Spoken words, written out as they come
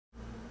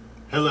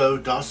Hello,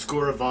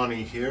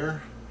 Goravani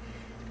here.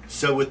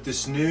 So with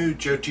this new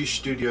Jyotish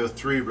Studio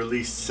 3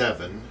 Release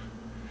 7,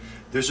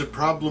 there's a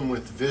problem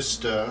with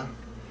Vista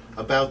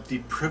about the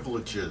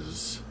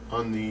privileges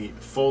on the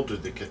folder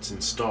that gets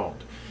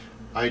installed.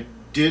 I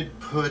did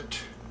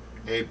put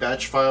a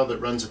batch file that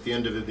runs at the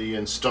end of the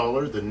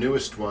installer, the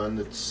newest one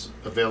that's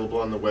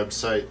available on the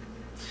website,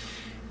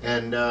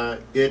 and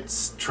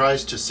it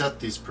tries to set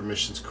these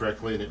permissions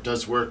correctly, and it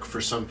does work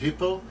for some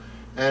people.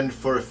 And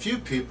for a few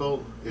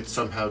people, it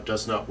somehow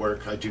does not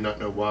work. I do not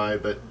know why,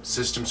 but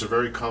systems are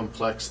very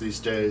complex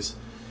these days,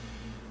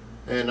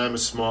 and I'm a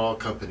small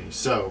company.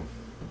 So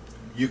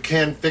you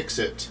can fix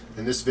it,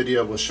 and this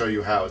video will show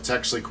you how. It's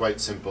actually quite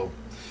simple.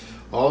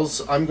 All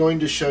I'm going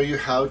to show you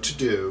how to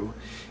do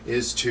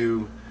is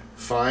to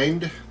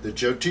find the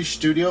Jyotish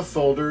Studio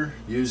folder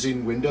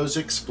using Windows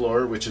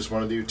Explorer, which is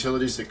one of the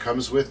utilities that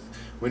comes with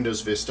Windows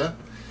Vista.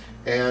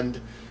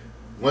 And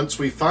once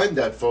we find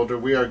that folder,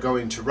 we are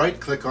going to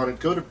right-click on it,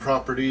 go to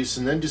Properties,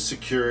 and then to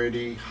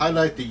Security,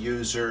 highlight the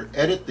user,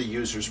 edit the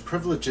user's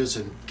privileges,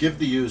 and give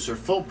the user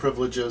full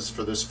privileges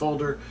for this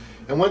folder.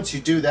 And once you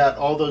do that,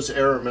 all those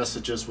error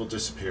messages will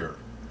disappear,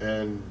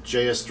 and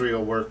JS3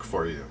 will work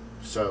for you.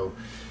 So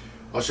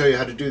I'll show you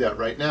how to do that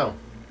right now.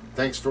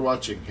 Thanks for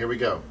watching. Here we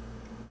go.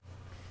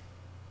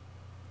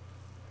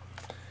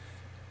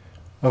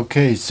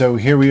 Okay, so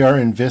here we are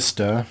in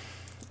Vista,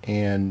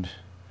 and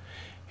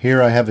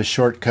here I have a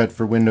shortcut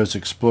for Windows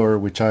Explorer,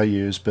 which I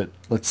use, but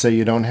let's say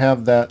you don't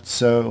have that.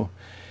 So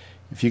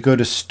if you go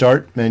to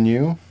Start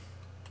menu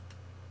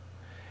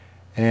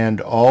and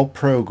All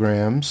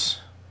Programs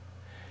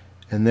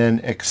and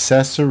then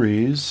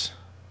Accessories,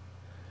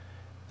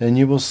 then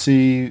you will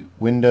see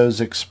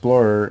Windows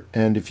Explorer,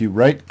 and if you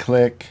right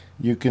click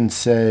you can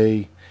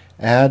say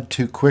Add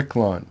to Quick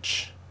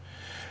Launch,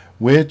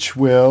 which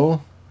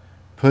will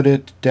put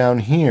it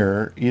down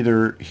here,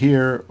 either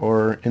here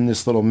or in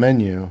this little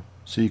menu.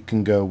 So you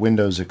can go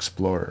Windows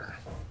Explorer.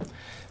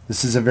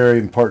 This is a very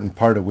important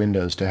part of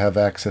Windows, to have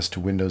access to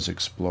Windows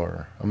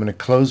Explorer. I'm going to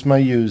close my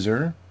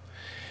user.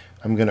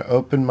 I'm going to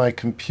open my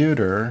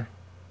computer.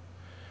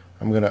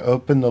 I'm going to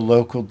open the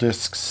local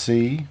disk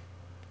C.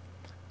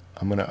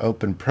 I'm going to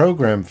open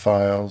Program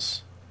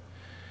Files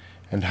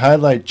and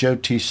highlight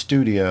Jyotish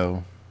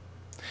Studio,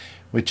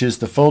 which is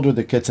the folder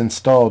that gets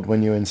installed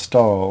when you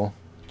install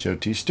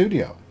Jyotish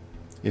Studio.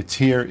 It's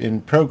here in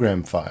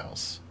Program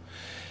Files.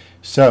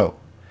 So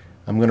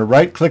I'm going to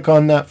right-click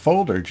on that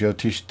folder,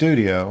 Jyotish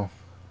Studio,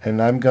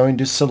 and I'm going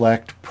to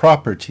select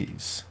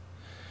Properties.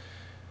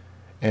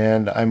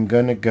 And I'm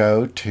going to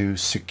go to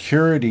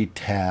Security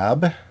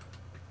tab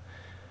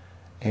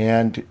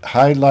and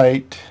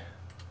highlight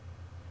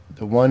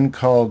the one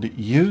called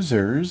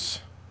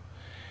Users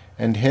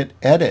and hit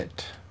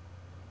Edit.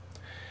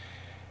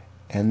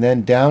 And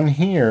then down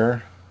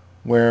here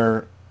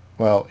where,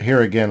 well, here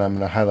again I'm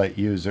going to highlight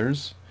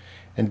Users.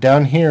 And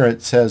down here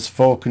it says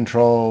full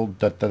control,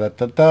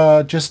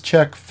 just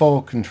check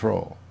full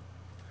control.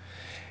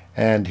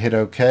 And hit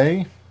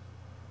OK.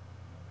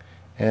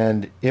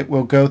 And it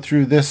will go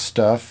through this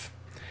stuff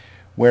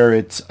where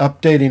it's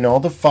updating all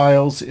the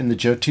files in the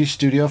Jyotish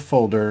Studio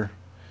folder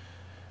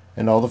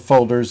and all the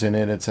folders in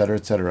it, etc.,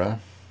 etc.,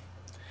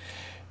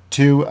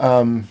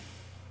 to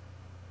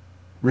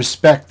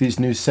respect these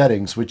new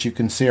settings, which you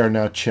can see are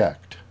now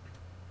checked.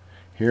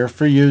 Here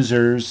for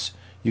users,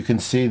 you can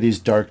see these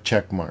dark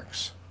check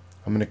marks.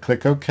 I'm going to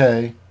click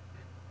OK.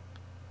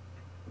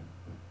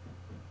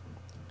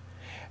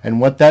 And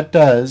what that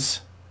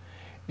does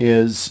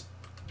is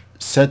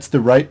sets the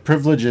right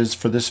privileges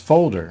for this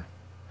folder,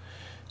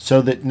 so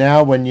that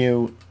now when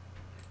you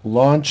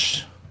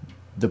launch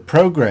the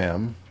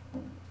program,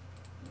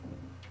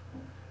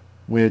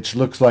 which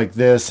looks like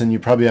this, and you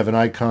probably have an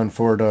icon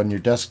for it on your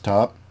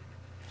desktop,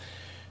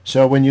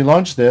 so when you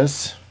launch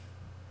this,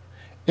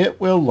 it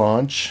will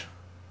launch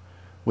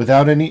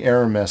without any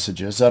error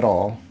messages at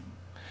all,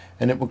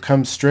 and it will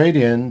come straight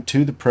in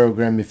to the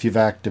program if you've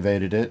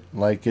activated it,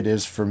 like it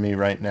is for me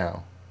right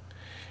now.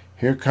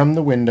 Here come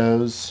the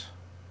windows.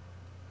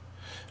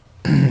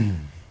 They're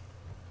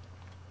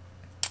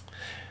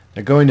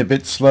going a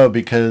bit slow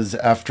because,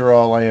 after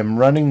all, I am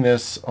running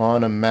this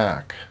on a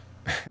Mac.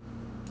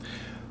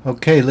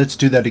 Okay, let's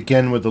do that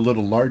again with a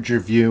little larger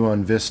view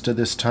on Vista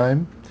this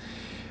time.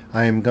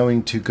 I am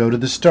going to go to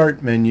the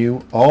Start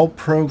menu, All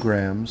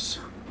Programs,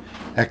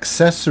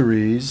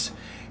 Accessories,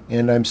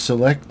 and I'm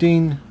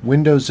selecting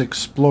Windows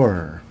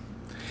Explorer,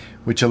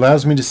 which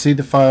allows me to see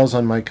the files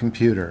on my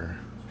computer.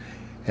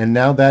 And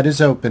now that is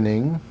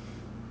opening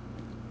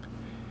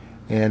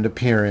and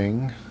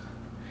appearing,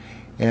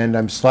 and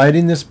I'm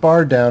sliding this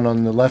bar down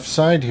on the left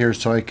side here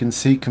so I can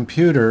see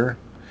Computer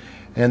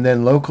and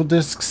then Local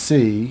Disk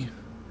C.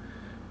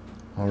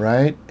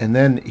 Alright, and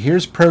then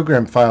here's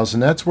Program Files,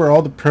 and that's where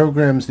all the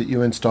programs that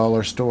you install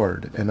are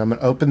stored. And I'm going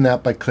to open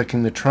that by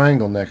clicking the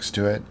triangle next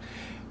to it,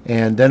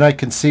 and then I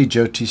can see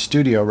Jyotish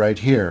Studio right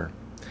here.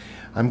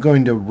 I'm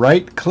going to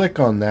right click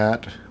on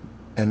that,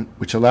 and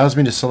which allows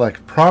me to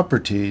select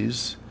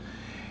Properties,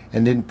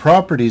 and in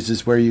Properties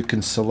is where you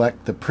can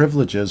select the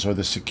privileges or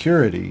the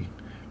security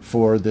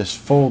for this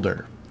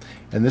folder.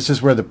 And this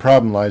is where the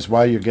problem lies,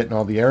 why you're getting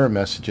all the error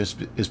messages,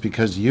 is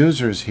because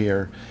users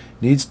here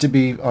needs to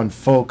be on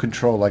full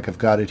control, like I've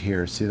got it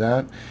here. See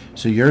that?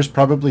 So yours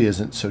probably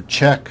isn't. So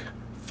check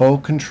full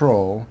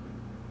control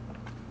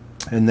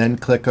and then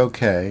click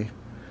OK.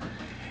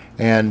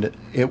 And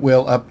it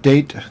will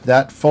update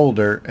that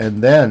folder,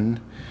 and then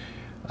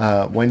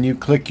when you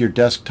click your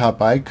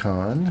desktop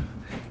icon,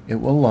 it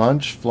will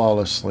launch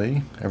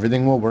flawlessly.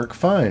 Everything will work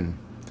fine.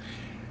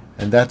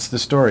 And that's the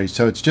story.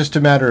 So it's just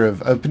a matter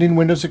of opening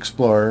Windows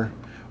Explorer,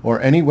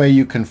 or any way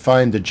you can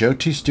find the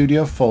Jyotish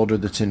Studio folder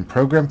that's in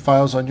Program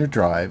Files on your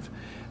drive,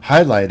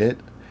 highlight it,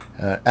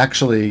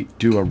 actually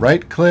do a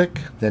right click,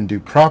 then do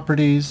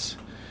Properties,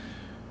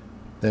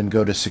 then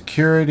go to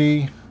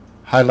Security,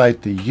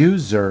 highlight the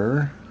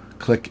user,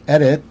 click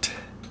Edit,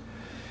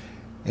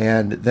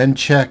 and then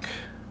check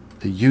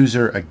the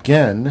user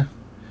again.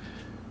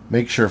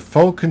 Make sure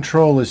full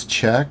control is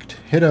checked,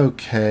 hit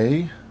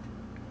OK.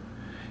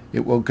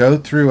 It will go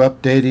through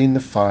updating the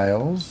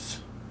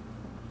files,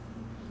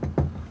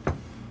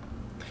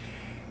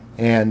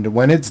 and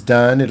when it's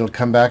done, it'll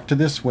come back to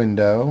this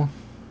window.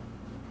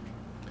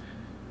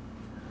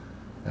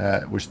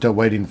 We're still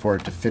waiting for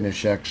it to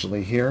finish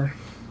actually here,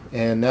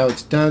 and now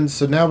it's done.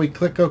 So now we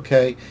click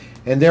OK,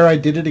 and there I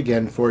did it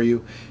again for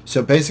you.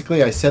 So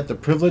basically I set the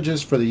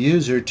privileges for the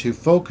user to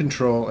full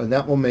control, and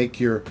that will make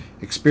your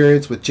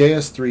experience with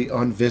JS3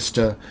 on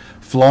Vista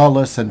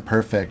flawless and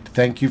perfect.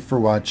 Thank you for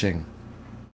watching.